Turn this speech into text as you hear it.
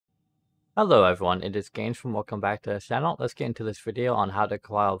Hello everyone, it is GainsForm. Welcome back to the channel. Let's get into this video on how to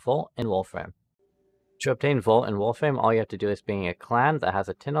compile Vault in Warframe. To obtain Vault in Warframe, all you have to do is being a clan that has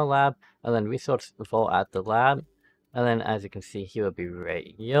a Tinner lab, and then resource Vault at the lab, and then as you can see here will be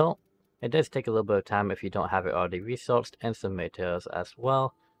radio. It does take a little bit of time if you don't have it already resourced, and some materials as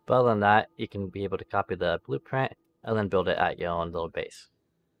well, but other than that, you can be able to copy the blueprint, and then build it at your own little base.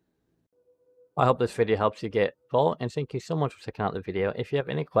 I hope this video helps you get full, and thank you so much for checking out the video. If you have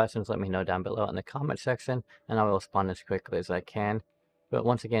any questions, let me know down below in the comment section, and I will respond as quickly as I can. But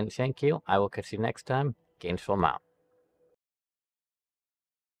once again, thank you. I will catch you next time. GainsForm out.